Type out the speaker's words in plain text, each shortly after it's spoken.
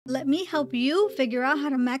Let me help you figure out how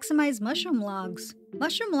to maximize mushroom logs.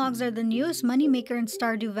 Mushroom logs are the newest moneymaker in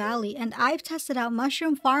Stardew Valley, and I've tested out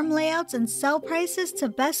mushroom farm layouts and sell prices to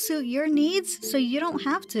best suit your needs so you don't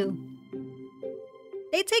have to.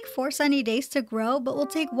 They take 4 sunny days to grow, but will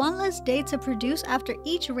take 1 less day to produce after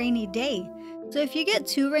each rainy day. So if you get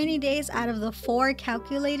 2 rainy days out of the 4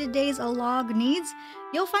 calculated days a log needs,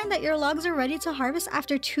 you'll find that your logs are ready to harvest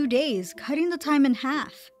after 2 days, cutting the time in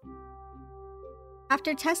half.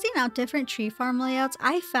 After testing out different tree farm layouts,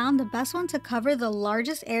 I found the best one to cover the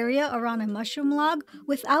largest area around a mushroom log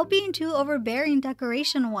without being too overbearing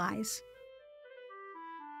decoration-wise.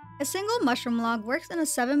 A single mushroom log works in a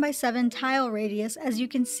 7x7 tile radius, as you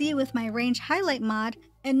can see with my range highlight mod,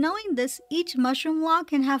 and knowing this, each mushroom log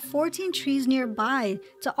can have 14 trees nearby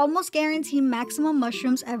to almost guarantee maximum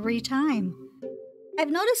mushrooms every time. I've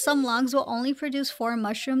noticed some logs will only produce 4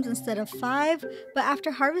 mushrooms instead of 5, but after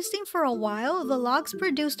harvesting for a while, the logs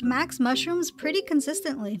produced max mushrooms pretty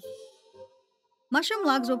consistently. Mushroom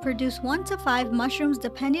logs will produce 1 to 5 mushrooms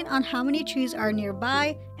depending on how many trees are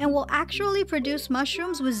nearby, and will actually produce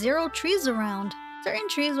mushrooms with 0 trees around. Certain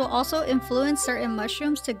trees will also influence certain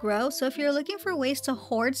mushrooms to grow, so if you're looking for ways to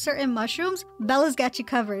hoard certain mushrooms, Bella's got you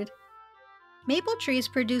covered. Maple trees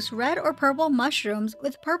produce red or purple mushrooms,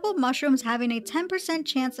 with purple mushrooms having a 10%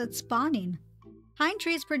 chance at spawning. Pine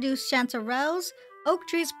trees produce chanterelles, oak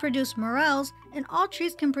trees produce morels, and all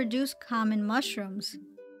trees can produce common mushrooms.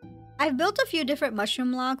 I've built a few different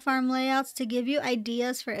mushroom log farm layouts to give you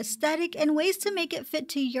ideas for aesthetic and ways to make it fit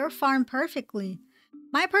to your farm perfectly.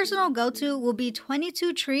 My personal go-to will be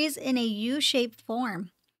 22 trees in a U-shaped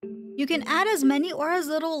form. You can add as many or as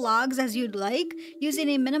little logs as you'd like, using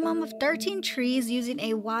a minimum of 13 trees using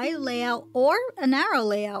a wide layout or a narrow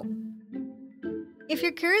layout. If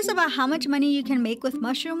you're curious about how much money you can make with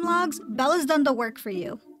mushroom logs, Bella's done the work for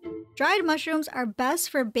you. Dried mushrooms are best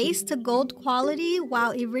for base to gold quality,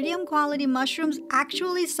 while iridium quality mushrooms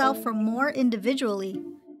actually sell for more individually.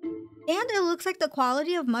 And it looks like the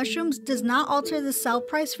quality of mushrooms does not alter the sell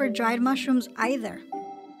price for dried mushrooms either.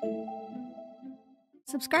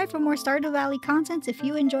 Subscribe for more Stardew Valley content if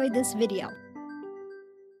you enjoyed this video.